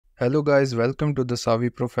Hello guys, welcome to the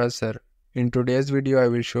Savvy Professor. In today's video I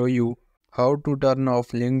will show you how to turn off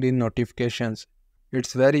LinkedIn notifications.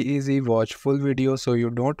 It's very easy, watch full video so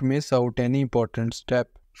you don't miss out any important step.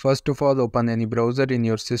 First of all, open any browser in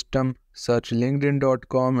your system, search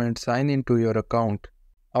linkedin.com and sign into your account.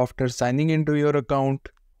 After signing into your account,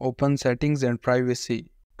 open Settings and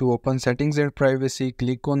Privacy. To open Settings and Privacy,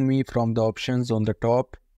 click on Me from the options on the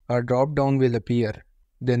top. A drop down will appear.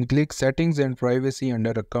 Then click Settings and Privacy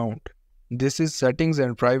under Account. This is Settings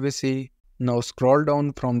and Privacy. Now scroll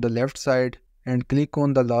down from the left side and click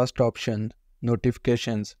on the last option,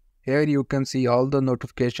 Notifications. Here you can see all the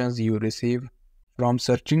notifications you receive, from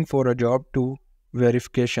searching for a job to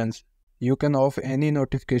verifications. You can off any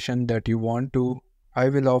notification that you want to. I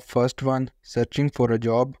will off first one, searching for a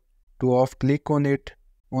job. To off, click on it.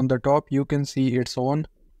 On the top you can see it's on.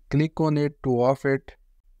 Click on it to off it.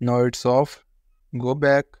 Now it's off. Go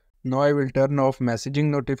back. Now I will turn off messaging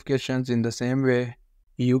notifications in the same way.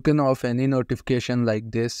 You can off any notification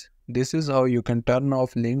like this. This is how you can turn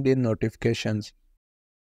off LinkedIn notifications.